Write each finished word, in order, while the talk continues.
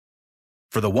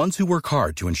For the ones who work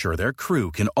hard to ensure their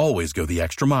crew can always go the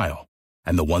extra mile,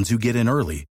 and the ones who get in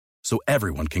early so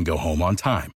everyone can go home on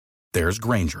time, there's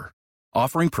Grainger,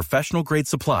 offering professional-grade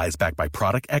supplies backed by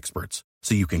product experts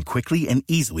so you can quickly and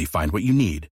easily find what you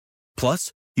need.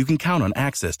 Plus, you can count on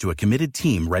access to a committed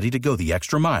team ready to go the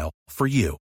extra mile for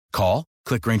you. Call,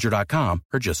 click Grainger.com,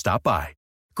 or just stop by.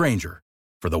 Grainger,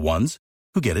 for the ones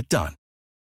who get it done.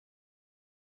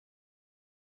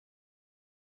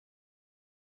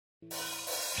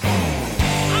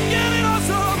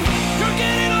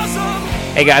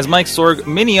 Hey guys, Mike Sorg,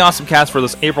 Mini-AwesomeCast for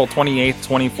this April 28th,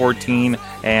 2014,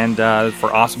 and for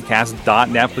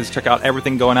AwesomeCast.net. Please check out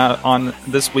everything going out on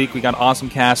this week. We got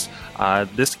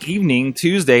AwesomeCast this evening,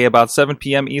 Tuesday, about 7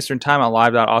 p.m. Eastern Time on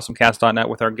live.awesomecast.net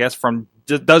with our guest from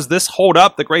Does This Hold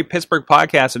Up?, the Great Pittsburgh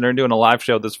Podcast, and they're doing a live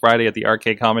show this Friday at the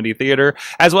Arcade Comedy Theater,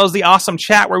 as well as the Awesome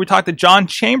Chat, where we talked to John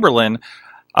Chamberlain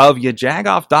of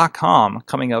yajagoff.com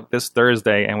coming up this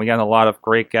Thursday, and we got a lot of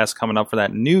great guests coming up for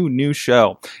that new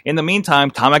show. In the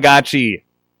meantime, Tamagotchi.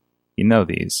 You know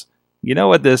these. You know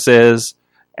what this is.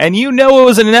 And you know it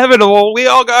was inevitable. We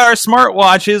all got our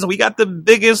smartwatches. We got the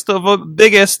biggest of a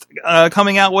biggest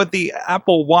coming out with the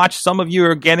Apple Watch. Some of you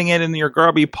are getting it in your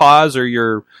grubby paws or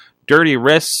your dirty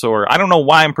wrists, or I don't know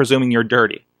why I'm presuming you're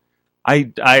dirty.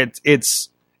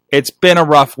 It's been a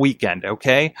rough weekend,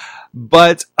 okay?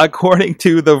 But according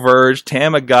to The Verge,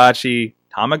 Tamagotchi,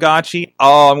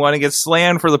 oh, I'm going to get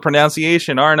slammed for the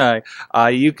pronunciation, aren't I?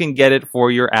 You can get it for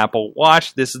your Apple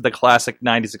Watch. This is the classic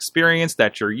 90s experience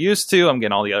that you're used to. I'm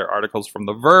getting all the other articles from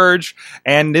The Verge.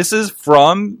 And this is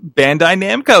from Bandai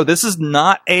Namco. This is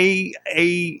not a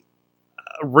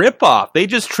ripoff. They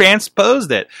just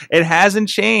transposed it. It hasn't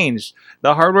changed.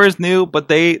 The hardware is new, but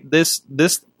this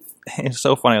it's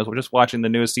so funny. I was just watching the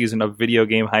newest season of Video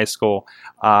Game High School,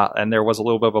 and there was a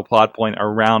little bit of a plot point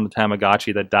around the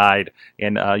Tamagotchi that died,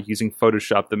 and using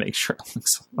Photoshop to make sure it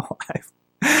looks alive.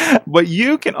 But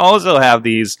you can also have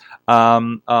these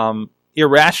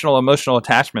irrational emotional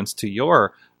attachments to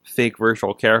your fake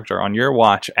virtual character on your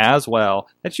watch as well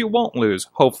that you won't lose,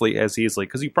 hopefully, as easily,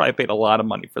 because you probably paid a lot of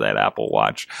money for that Apple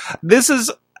Watch. This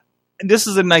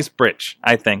is a nice bridge,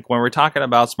 I think, when we're talking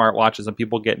about smartwatches and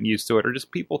people getting used to it, or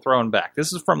just people throwing back.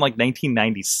 This is from like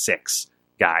 1996,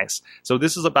 guys. So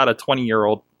this is about a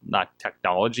 20-year-old, not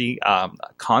technology,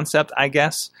 concept, I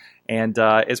guess. And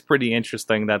it's pretty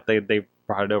interesting that they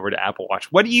brought it over to Apple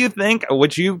Watch. What do you think?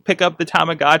 Would you pick up the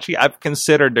Tamagotchi? I've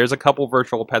considered, there's a couple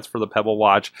virtual pets for the Pebble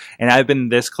Watch, and I've been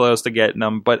this close to getting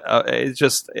them, but it's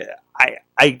just, I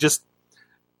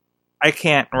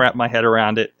can't wrap my head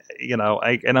around it. You know,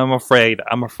 and I'm afraid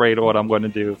of what I'm going to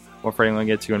do. I'm afraid I'm going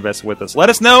to get too invested with this. Let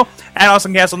us know at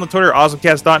AwesomeCast on the Twitter,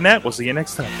 AwesomeCast.net. We'll see you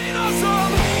next time.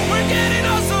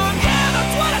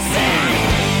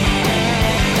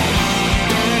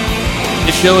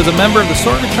 This show is a member of the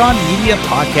Sorgatron Media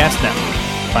Podcast Network.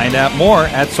 Find out more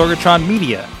at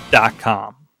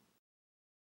sorgatronmedia.com.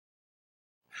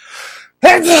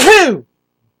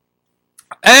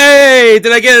 Hey,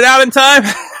 did I get it out in time?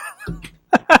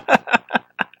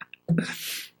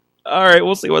 All right,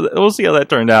 we'll see how that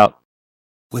turned out.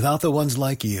 Without the ones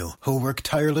like you, who work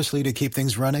tirelessly to keep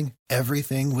things running,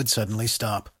 everything would suddenly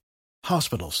stop.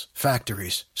 Hospitals,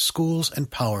 factories, schools, and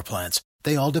power plants,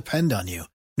 they all depend on you.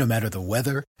 No matter the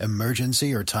weather,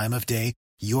 emergency, or time of day,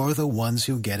 you're the ones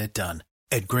who get it done.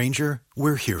 At Grainger,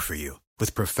 we're here for you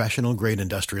with professional-grade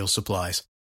industrial supplies.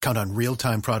 Count on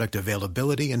real-time product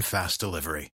availability and fast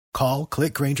delivery. Call,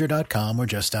 click Grainger.com, or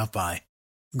just stop by.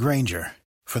 Grainger,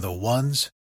 for the ones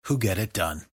who get it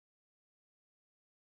done.